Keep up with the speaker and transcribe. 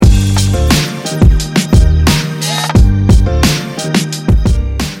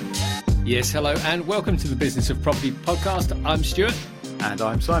Yes, hello and welcome to the Business of Property podcast. I'm Stuart. And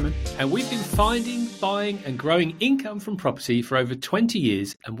I'm Simon. And we've been finding, buying and growing income from property for over 20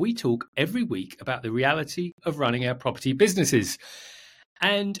 years. And we talk every week about the reality of running our property businesses.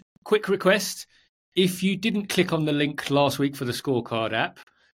 And quick request, if you didn't click on the link last week for the scorecard app,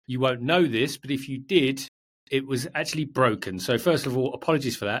 you won't know this, but if you did, it was actually broken. So first of all,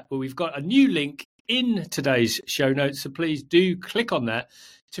 apologies for that. But we've got a new link in today's show notes. So please do click on that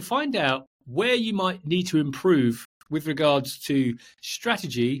to find out where you might need to improve with regards to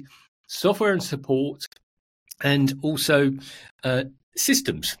strategy, software and support, and also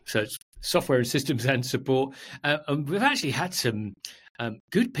systems. So it's software and systems and support. And we've actually had some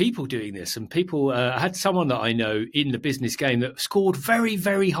good people doing this. And people, I had someone that I know in the business game that scored very,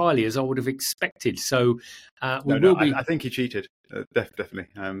 very highly, as I would have expected. So I think he cheated. Definitely.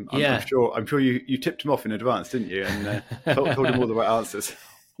 I'm sure you tipped him off in advance, didn't you? And told him all the right answers.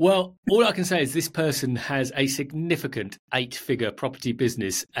 Well, all I can say is this person has a significant 8-figure property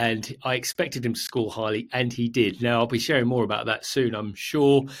business, and I expected him to score highly, and he did. Now, I'll be sharing more about that soon, I'm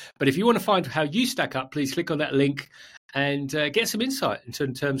sure. But if you want to find how you stack up, please click on that link and get some insight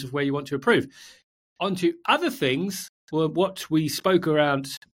in terms of where you want to improve. On to other things, well, what we spoke around a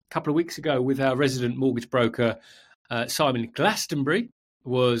couple of weeks ago with our resident mortgage broker, Simon Glastonbury,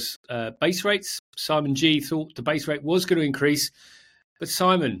 was base rates. Simon G thought the base rate was going to increase. But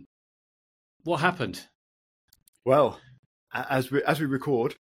Simon, what happened? Well, as we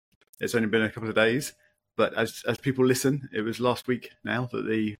record, it's only been a couple of days, but as people listen, it was last week now that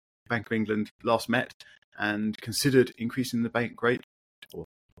the Bank of England last met and considered increasing the bank rate or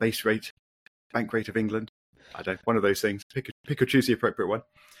base rate, Bank rate of England. I don't know, one of those things. Pick or choose the appropriate one.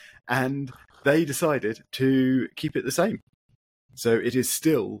 And they decided to keep it the same. So it is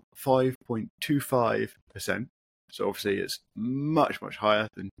still 5.25%. So obviously it's much, much higher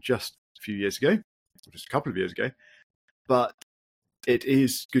than just a few years ago, or just a couple of years ago. But it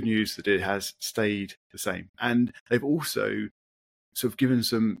is good news that it has stayed the same. And they've also sort of given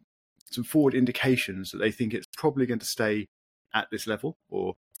some forward indications that they think it's probably going to stay at this level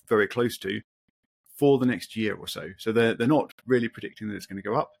or very close to for the next year or so. So they're not really predicting that it's going to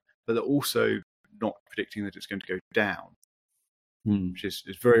go up, but they're also not predicting that it's going to go down, which is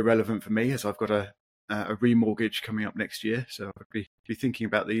very relevant for me as I've got a remortgage coming up next year, so I'll be thinking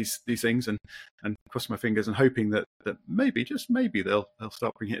about these things and crossing my fingers and hoping that maybe, just maybe, they'll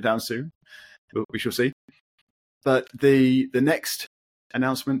start bringing it down soon. We shall see. But the next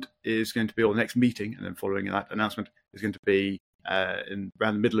announcement is going to be, or the next meeting, and then following that announcement is going to be around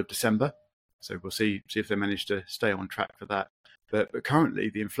the middle of December. So we'll see if they manage to stay on track for that. But currently,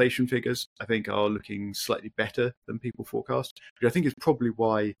 the inflation figures I think are looking slightly better than people forecast, which I think is probably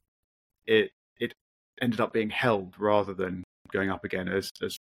why it ended up being held rather than going up again as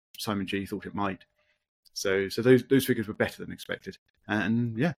Simon G thought it might. So those figures were better than expected.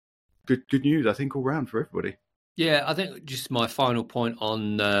 And yeah, good news, I think, all round for everybody. Yeah, I think just my final point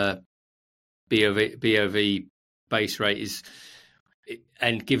on BOV base rate is,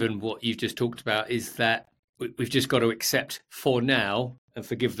 and given what you've just talked about, is that we've just got to accept for now, and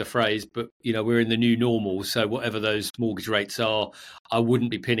forgive the phrase, but we're in the new normal. So whatever those mortgage rates are, I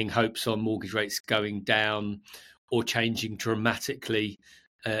wouldn't be pinning hopes on mortgage rates going down or changing dramatically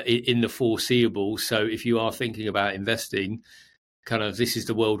in the foreseeable. So if you are thinking about investing, kind of this is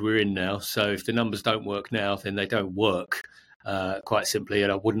the world we're in now. So if the numbers don't work now, then they don't work, quite simply.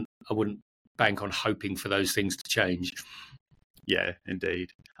 And I wouldn't bank on hoping for those things to change. Yeah,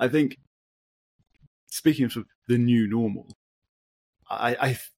 indeed. I think, speaking of the new normal,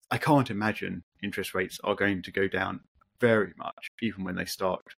 I can't imagine interest rates are going to go down very much, even when they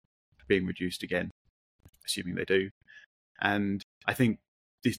start being reduced again, assuming they do. And I think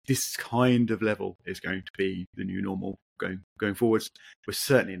this kind of level is going to be the new normal going forwards. We're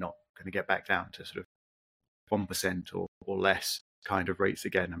certainly not going to get back down to sort of 1% or less kind of rates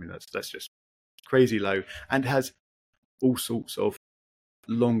again. I mean, that's just crazy low, and has all sorts of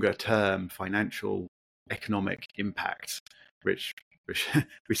longer term financial, economic impacts, which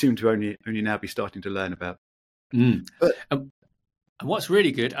we seem to only now be starting to learn about. But, and what's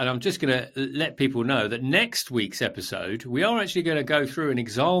really good, and I'm just going to let people know that next week's episode, we are actually going to go through an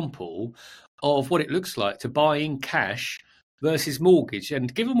example of what it looks like to buy in cash versus mortgage.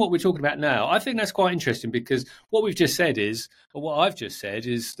 And given what we're talking about now, I think that's quite interesting, because what we've just said is, or what I've just said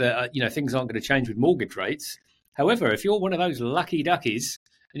is that, things aren't going to change with mortgage rates. However, if you're one of those lucky duckies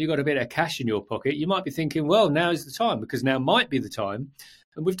and you've got a bit of cash in your pocket, you might be thinking, well, now is the time, because now might be the time.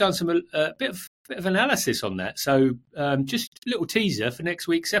 And we've done some bit of analysis on that. So just a little teaser for next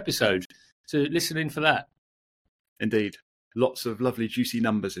week's episode. So listen in for that. Indeed. lots of lovely juicy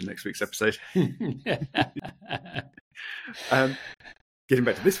numbers in next week's episode. Getting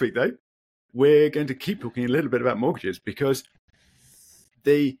back to this week, though, we're going to keep talking a little bit about mortgages because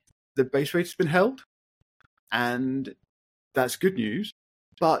the base rate has been held, and that's good news.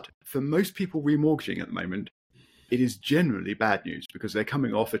 But for most people remortgaging at the moment, it is generally bad news because they're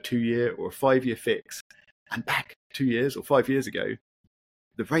coming off a 2-year or a 5-year fix. And back 2 years or 5 years ago,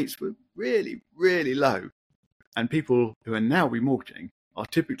 the rates were really, really low. And people who are now remortgaging are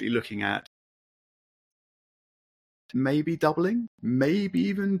typically looking at maybe doubling, maybe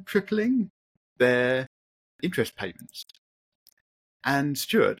even tripling their interest payments. And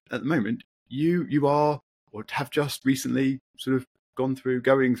Stuart, at the moment, you are or have just recently sort of going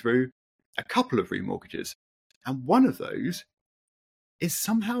through a couple of remortgages. And one of those is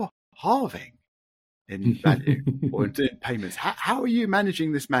somehow halving in value or in payments. How are you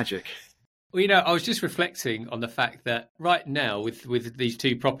managing this magic? Well, I was just reflecting on the fact that right now with these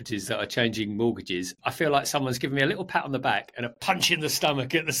two properties that are changing mortgages, I feel like someone's giving me a little pat on the back and a punch in the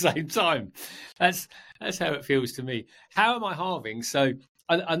stomach at the same time. That's how it feels to me. How am I halving? So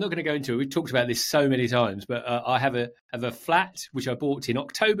I'm not going to go into it. We've talked about this so many times, but I have a flat which I bought in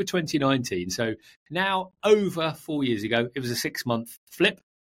October 2019. So now over 4 years ago, it was a 6-month flip.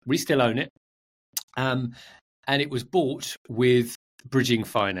 We still own it. And it was bought with bridging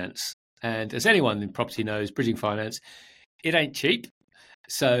finance. And as anyone in property knows, bridging finance, it ain't cheap.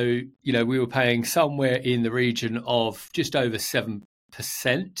 So, we were paying somewhere in the region of just over 7%,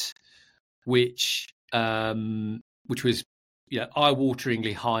 which was,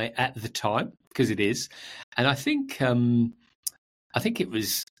 eye-wateringly high at the time, because it is. And I think it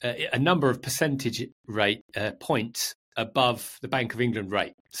was a number of percentage rate points above the Bank of England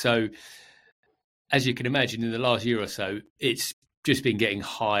rate. So, as you can imagine, in the last year or so, it's just been getting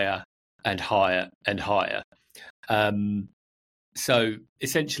higher and higher and higher. So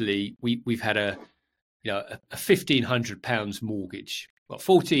essentially, we've had a £1,500 mortgage,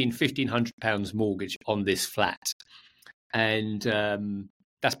 £1,500 mortgage on this flat, and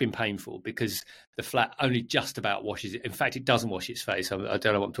that's been painful because the flat only just about washes it. In fact, it doesn't wash its face. I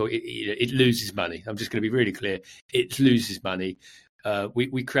don't know what I'm talking. It loses money. I'm just going to be really clear. It loses money.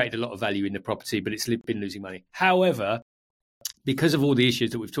 We created a lot of value in the property, but it's been losing money. However, because of all the issues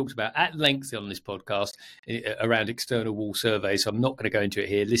that we've talked about at length on this podcast around external wall surveys, so I'm not going to go into it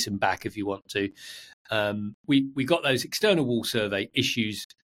here. Listen back if you want to. We got those external wall survey issues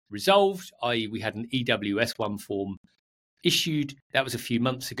resolved, i.e. we had an EWS1 form issued. That was a few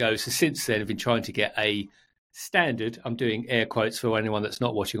months ago. So since then, I've been trying to get a standard, I'm doing air quotes for anyone that's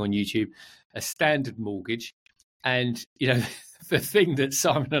not watching on YouTube, a standard mortgage. And, the thing that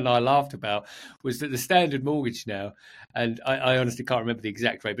Simon and I laughed about was that the standard mortgage now, and I honestly can't remember the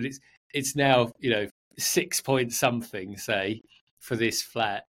exact rate, but it's now, 6 point something, say, for this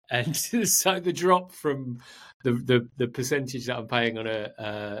flat. And so the drop from the percentage that I'm paying on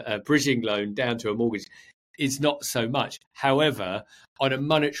a bridging loan down to a mortgage is not so much. However, on a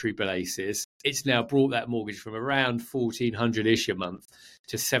monetary basis, it's now brought that mortgage from around 1,400-ish a month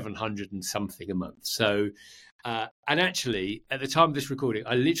to 700 and something a month. So, and actually, at the time of this recording,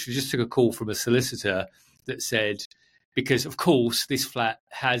 I literally just took a call from a solicitor that said, because of course this flat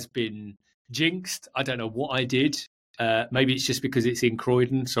has been jinxed. I don't know what I did. Maybe it's just because it's in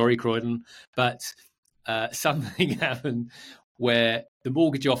Croydon. Sorry, Croydon. But something happened where the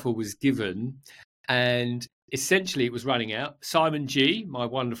mortgage offer was given and essentially it was running out. Simon G, my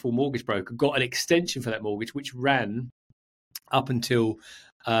wonderful mortgage broker, got an extension for that mortgage, which ran up until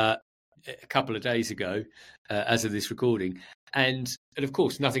a couple of days ago, as of this recording. And of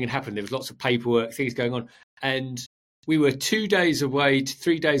course, nothing had happened. There was lots of paperwork, things going on. And we were 2 days away to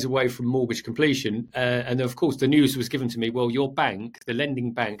 3 days away from mortgage completion. And of course, the news was given to me, well, your bank, the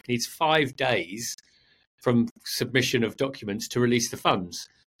lending bank, needs 5 days from submission of documents to release the funds.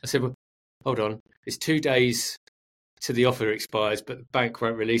 I said, well, hold on, it's 2 days to the offer expires, but the bank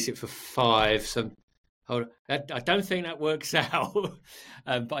won't release it for 5. So I don't think that works out.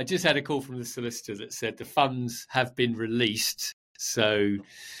 But I just had a call from the solicitor that said the funds have been released. So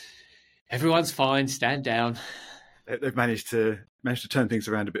everyone's fine, stand down. They've managed to turn things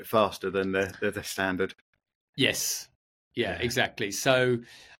around a bit faster than their standard. Yes. Yeah, exactly. So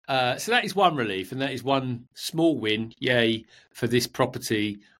that is one relief, and that is one small win, yay, for this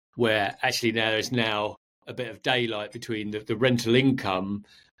property where actually there's now a bit of daylight between the rental income,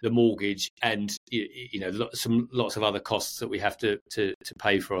 the mortgage, and lots of other costs that we have to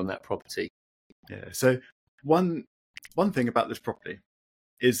pay for on that property. Yeah. So one thing about this property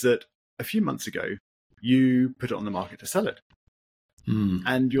is that a few months ago you put it on the market to sell it,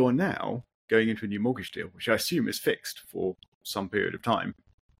 and you're now going into a new mortgage deal, which I assume is fixed for some period of time.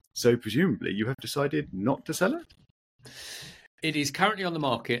 So presumably you have decided not to sell it? It is currently on the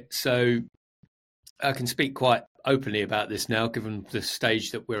market, so I can speak quite openly about this now, given the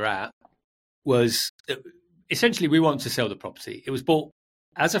stage that we're at. Was essentially we want to sell the property. It was bought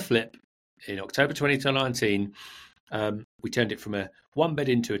as a flip in October 2019. We turned it from a 1-bed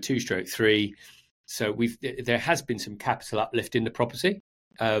into a 2/3. So there has been some capital uplift in the property,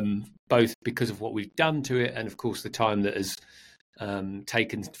 both because of what we've done to it and, of course, the time that has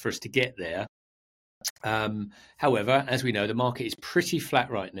taken for us to get there. However, as we know, the market is pretty flat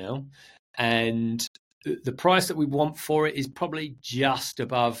right now, and the price that we want for it is probably just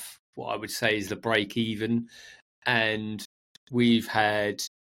above what I would say is the break even, and we've had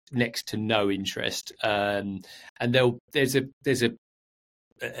next to no interest. And there's a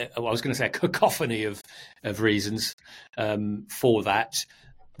I was going to say a cacophony of reasons for that,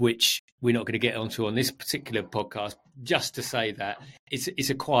 which we're not going to get onto on this particular podcast. Just to say that it's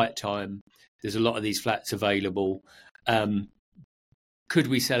a quiet time. There's a lot of these flats available. Could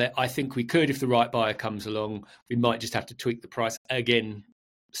we sell it? I think we could if the right buyer comes along. We might just have to tweak the price again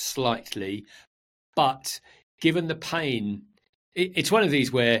slightly. But given the pain, it's one of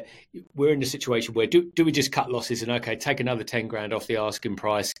these where we're in a situation where do we just cut losses and, okay, take another 10 grand off the asking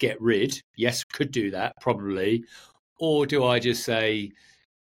price, get rid? Yes, could do that, probably. Or do I just say,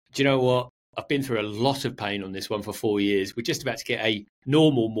 do you know what? I've been through a lot of pain on this one for 4 years. We're just about to get a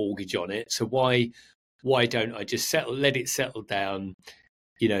normal mortgage on it. So why don't I just let it settle down,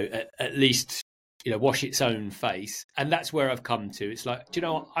 at least, wash its own face? And that's where I've come to. It's like, do you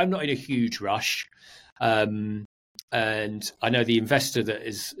know what? I'm not in a huge rush. And I know the investor that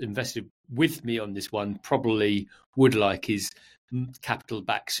is invested with me on this one probably would like his capital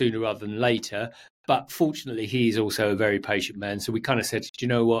back sooner rather than later. But fortunately, he's also a very patient man. So we kind of said, do you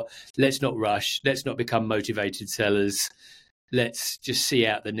know what? Let's not rush. Let's not become motivated sellers. Let's just see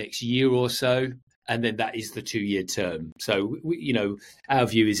out the next year or so. And then that is the 2-year term. So, our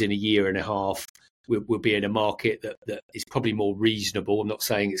view is in a year and a half, we'll be in a market that is probably more reasonable. I'm not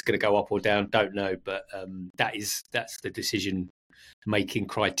saying it's going to go up or down, don't know. But that's the decision-making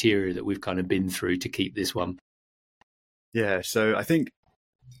criteria that we've kind of been through to keep this one. Yeah, so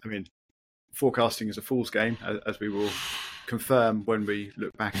forecasting is a fool's game, as we will confirm when we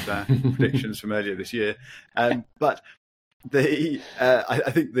look back at our predictions from earlier this year. But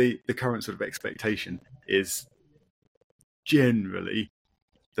I think the current sort of expectation is generally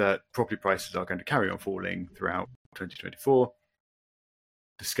that property prices are going to carry on falling throughout 2024.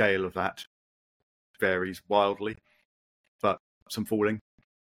 The scale of that varies wildly, but some falling,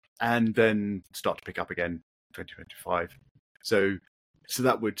 and then start to pick up again 2025. So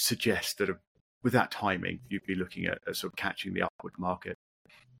that would suggest that with that timing, you'd be looking at sort of catching the upward market.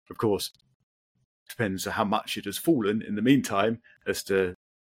 Of course, depends on how much it has fallen in the meantime as to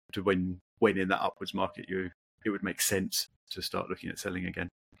when in that upwards market it would make sense to start looking at selling again.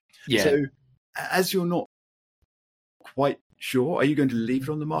 Yeah. So as you're not quite sure, are you going to leave it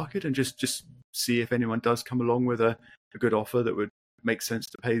on the market and just see if anyone does come along with a good offer that would make sense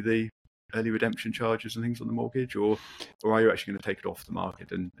to pay the early redemption charges and things on the mortgage, or are you actually going to take it off the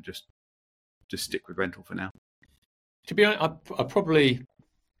market and just stick with rental for now? To be honest, I'm probably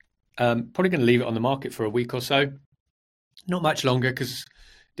going to leave it on the market for a week or so, not much longer, because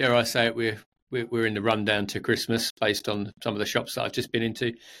dare I say it, we're in the rundown to Christmas based on some of the shops that I've just been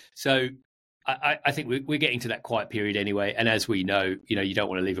into. So I think we're getting to that quiet period anyway. And as we know, you don't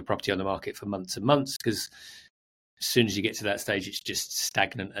want to leave a property on the market for months and months, because as soon as you get to that stage, it's just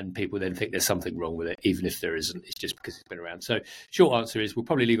stagnant and people then think there's something wrong with it, even if there isn't. It's just because it's been around. So short answer is we'll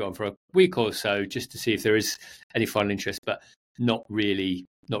probably leave it on for a week or so just to see if there is any final interest, but not really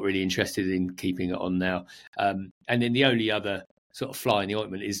interested in keeping it on now. And then the only other sort of fly in the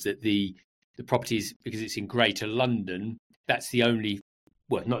ointment is that the properties, because it's in Greater London, that's the only,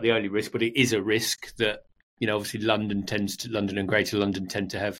 well, not the only risk, but it is a risk that, obviously London and Greater London tend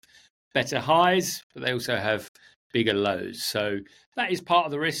to have better highs, but they also have bigger lows. So that is part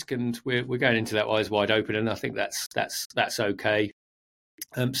of the risk, and we're going into that eyes wide open, and I think that's okay.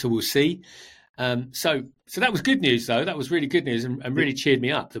 So we'll see. So that was good news, though. That was really good news, and really cheered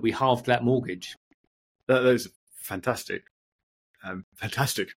me up that we halved that mortgage. That was fantastic.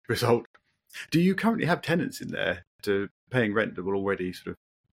 Fantastic result. Do you currently have tenants in there to paying rent that will already sort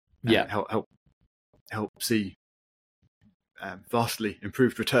of help see vastly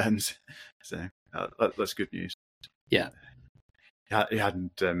improved returns? So that's good news. Yeah. You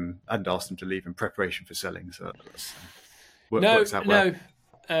hadn't asked them to leave in preparation for selling, so that's, works out well.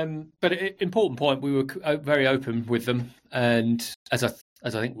 No. But important point, we were very open with them, and as I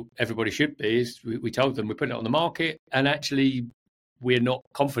as I think everybody should be, is we told them we're putting it on the market, and actually we're not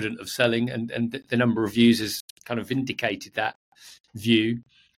confident of selling, and the number of views has kind of vindicated that view.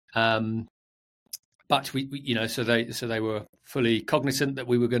 But so they were fully cognizant that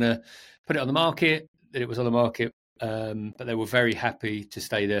we were going to put it on the market, that it was on the market, but they were very happy to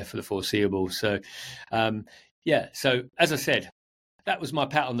stay there for the foreseeable. So, so as I said, that was my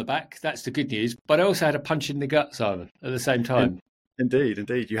pat on the back. That's the good news. But I also had a punch in the gut, Simon, at the same time.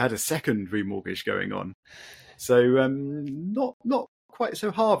 Indeed. You had a second remortgage going on. So not quite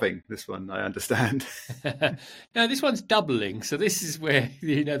so halving, this one, I understand. No, this one's doubling. So this is where,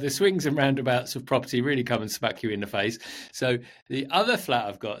 the swings and roundabouts of property really come and smack you in the face. So the other flat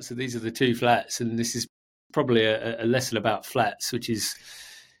I've got, so these are the two flats, and this is probably a lesson about flats, which is,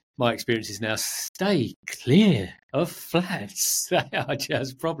 my experience is now, stay clear of flats. They are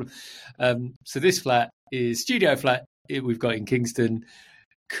just a problem. So this flat is studio flat we've got in Kingston.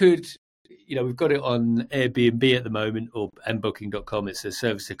 We've got it on Airbnb at the moment, or mbooking.com. It's a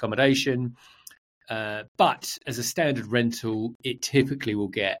service accommodation. But as a standard rental, it typically will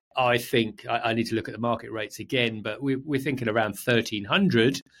get, I think, I need to look at the market rates again, but we're thinking around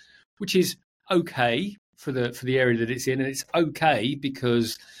 1,300, which is okay for the area that it's in. And it's okay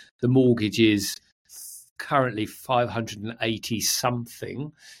because the mortgage is currently 580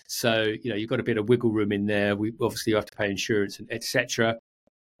 something. So, you've got a bit of wiggle room in there. Obviously you have to pay insurance and etc.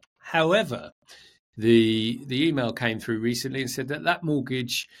 However, the email came through recently and said that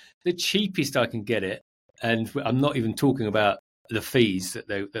mortgage, the cheapest I can get it, and I'm not even talking about the fees that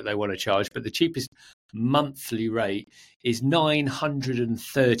they want to charge, but the cheapest monthly rate is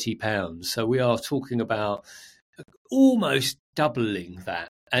 £930. So we are talking about almost doubling that.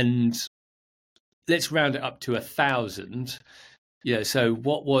 And let's round it up to 1,000. So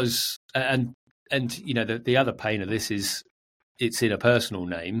what was the other pain of this is it's in a personal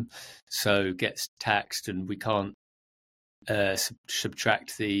name, so gets taxed, and we can't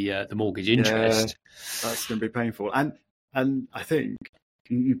subtract the mortgage interest. Yeah, that's going to be painful. And I think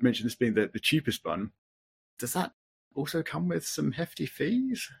you've mentioned this being the cheapest one. Does that also come with some hefty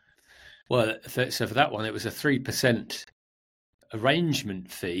fees? Well, so for that one, it was a 3%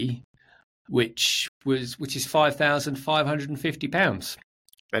 arrangement fee, which is £5,550.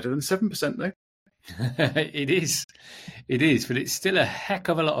 Better than 7%, though. It is, but it's still a heck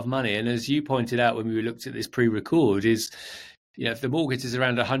of a lot of money. And as you pointed out when we looked at this pre-record, is if the mortgage is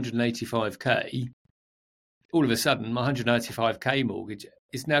around 185k, all of a sudden my 185k mortgage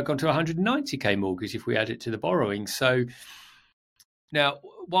is now gone to 190k mortgage if we add it to the borrowing. So now,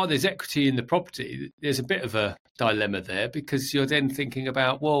 while there's equity in the property, there's a bit of a dilemma there, because you're then thinking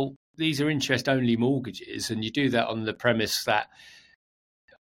about, well, these are interest-only mortgages, and you do that on the premise that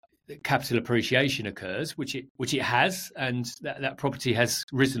capital appreciation occurs, which it has, and that property has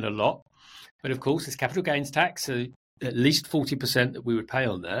risen a lot. But of course, there's capital gains tax, so at least 40% that we would pay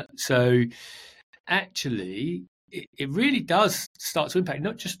on that. So actually, it really does start to impact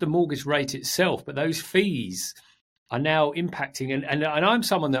not just the mortgage rate itself, but those fees are now impacting. And I'm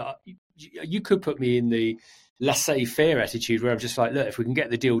someone that you could put me in the laissez-faire attitude, where I'm just like, look, if we can get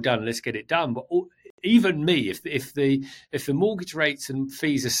the deal done, let's get it done. But even me, if the mortgage rates and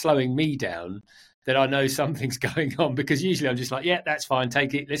fees are slowing me down, then I know something's going on, because usually I'm just like, yeah, that's fine,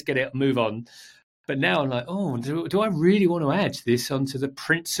 take it, let's get it, move on. But now I'm like, oh, do I really want to add this onto the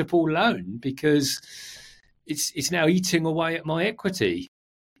principal loan, because it's now eating away at my equity,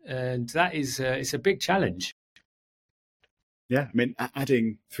 and that is it's a big challenge. Yeah, I mean,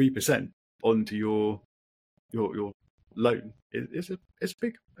 adding 3% onto your loan is a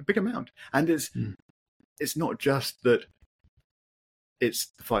big amount, and it's not just that it's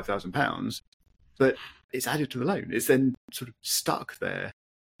the £5,000, but it's added to the loan. It's then sort of stuck there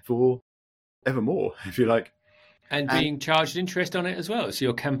for evermore, if you like, and being charged interest on it as well. So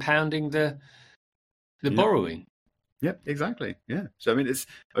you're compounding the borrowing. Yep, exactly. Yeah. So I mean, it's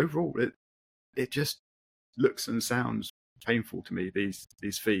overall it just looks and sounds painful to me, these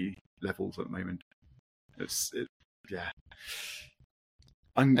fee levels at the moment.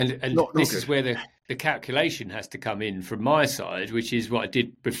 And this is where the calculation has to come in from my side, which is what I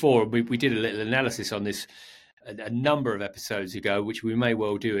did before. We did a little analysis on this a number of episodes ago, which we may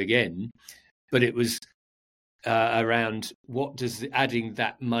well do again. But it was around, what does adding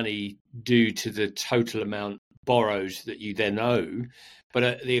that money do to the total amount borrowed that you then owe?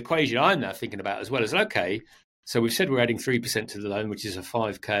 But the equation I'm now thinking about as well is, okay, so we've said we're adding 3% to the loan, which is a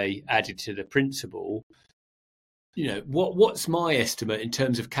 5k added to the principal. What's my estimate in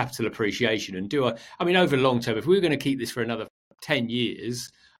terms of capital appreciation? And I mean, over long term, if we were going to keep this for another 10 years,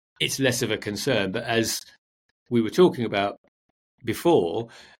 it's less of a concern. But as we were talking about, before,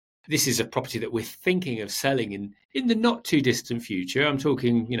 this is a property that we're thinking of selling in the not too distant future. I'm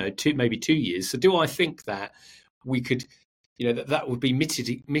talking, maybe 2 years. So do I think that we could, that would be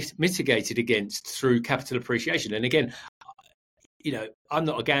mitigated against through capital appreciation? And again, I'm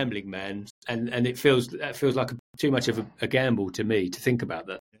not a gambling man, and that feels like too much of a gamble to me to think about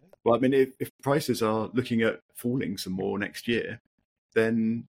that. Well, I mean, if prices are looking at falling some more next year,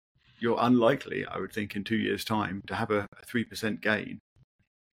 then you're unlikely, I would think, in 2 years' time to have a 3% gain.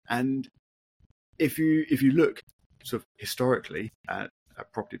 And if you look sort of historically at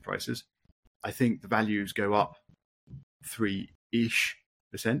property prices, I think the values go up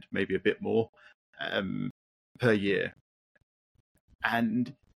 3-ish%, maybe a bit more, per year.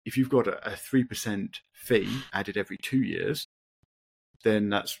 And if you've got a 3% fee added every 2 years, then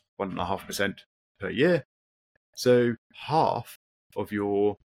that's 1.5% per year. So half of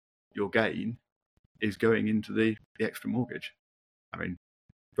your gain is going into the extra mortgage. I mean,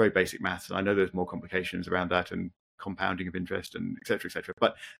 very basic maths. I know there's more complications around that and compounding of interest and et cetera,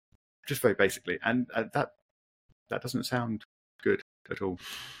 but just very basically. And that doesn't sound good at all.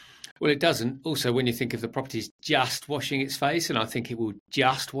 Well, it doesn't. Also, when you think of the property just washing its face, and I think it will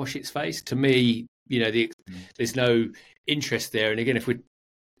just wash its face, to me, there's no interest there. And again, if we're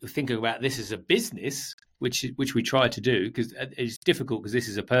thinking about this as a business, which we try to do, because it's difficult because this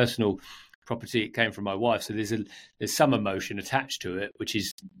is a personal property. It came from my wife, so there's some emotion attached to it, which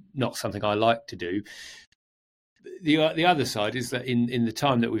is not something I like to do. The other side is that in the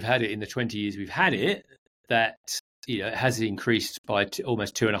time that we've had it, in the 20 years we've had it, that it has increased by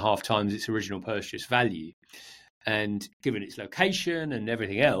almost 2.5 times its original purchase value. And given its location and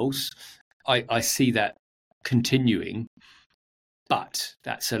everything else, I see that continuing. But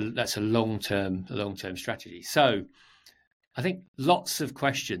that's a long-term strategy. So I think lots of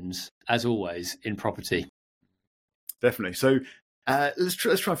questions, as always, in property. Definitely. So let's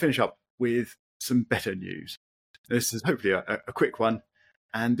try and finish up with some better news. This is hopefully a quick one.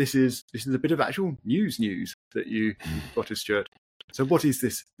 And this is a bit of actual news that you got us, Stuart. So what is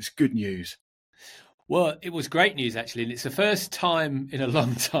this good news? Well, it was great news, actually. And it's the first time in a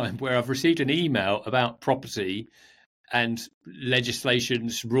long time where I've received an email about property and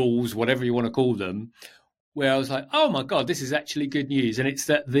legislations, rules, whatever you want to call them, where I was like, oh, my God, this is actually good news. And it's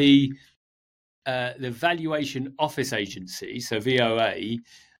that the Valuation Office Agency, so VOA,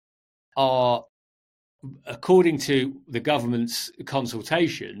 are, according to the government's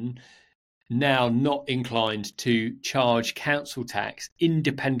consultation, now not inclined to charge council tax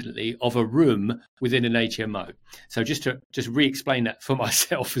independently of a room within an HMO. So just to re-explain that for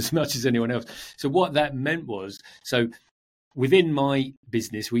myself as much as anyone else. So what that meant was, so within my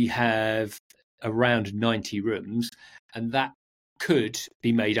business, we have around 90 rooms, and that could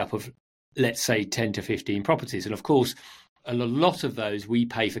be made up of, let's say, 10 to 15 properties. And of course, a lot of those we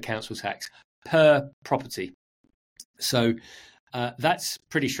pay for council tax per property. So that's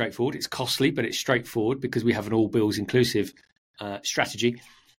pretty straightforward. It's costly, but it's straightforward because we have an all bills inclusive strategy.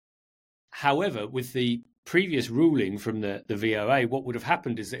 However, with the previous ruling from the VOA, what would have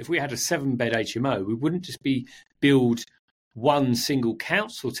happened is that if we had a 7-bed HMO, we wouldn't just be billed one single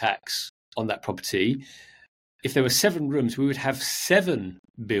council tax on that property. If there were 7 rooms, we would have 7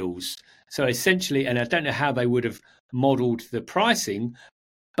 bills. So essentially, and I don't know how they would have modelled the pricing,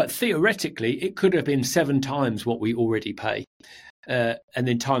 but theoretically, it could have been 7 times what we already pay, and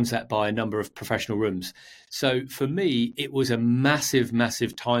then times that by a number of professional rooms. So for me, it was a massive,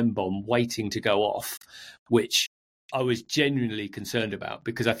 massive time bomb waiting to go off, which I was genuinely concerned about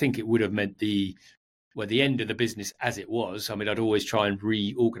because I think it would have meant the end of the business as it was. I mean, I'd always try and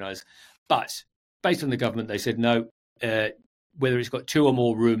reorganise. But based on the government, they said, no, whether it's got 2 or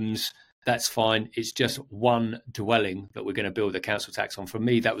more rooms, that's fine. It's just one dwelling that we're going to bill the council tax on. For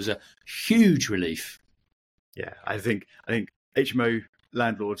me, that was a huge relief. Yeah, I think HMO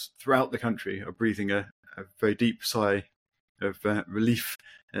landlords throughout the country are breathing a very deep sigh of relief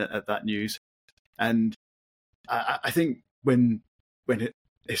at that news. And I think when it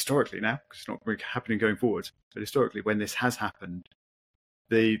historically now, because it's not really happening going forward, but historically when this has happened,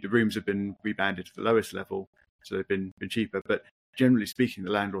 the rooms have been rebanded to the lowest level, so they've been cheaper. But generally speaking, the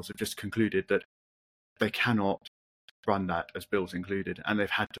landlords have just concluded that they cannot run that as bills included, and they've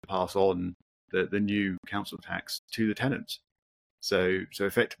had to pass on the new council tax to the tenants. So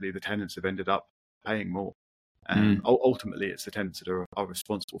effectively, the tenants have ended up paying more, and ultimately, it's the tenants that are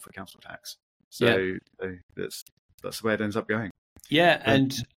responsible for council tax. So that's the way it ends up going. Yeah,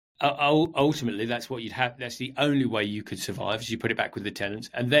 and ultimately, that's what you'd have. That's the only way you could survive, is you put it back with the tenants,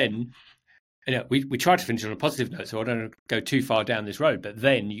 and then. We try to finish on a positive note, so I don't go too far down this road. But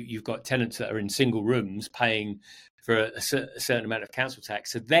then you've got tenants that are in single rooms paying for a certain amount of council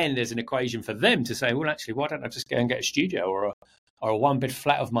tax. So then there's an equation for them to say, well, actually, why don't I just go and get a studio or a one-bed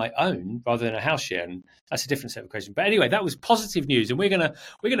flat of my own rather than a house share? And that's a different set of questions. But anyway, that was positive news, and we're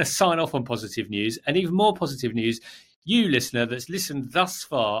gonna sign off on positive news. And even more positive news, you listener that's listened thus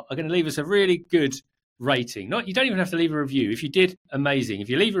far are going to leave us a really good rating. You don't even have to leave a review. If you did, amazing. If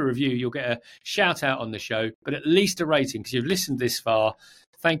you leave a review, you'll get a shout out on the show, but at least a rating because you've listened this far.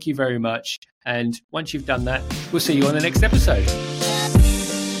 Thank you very much. And once you've done that, we'll see you on the next episode.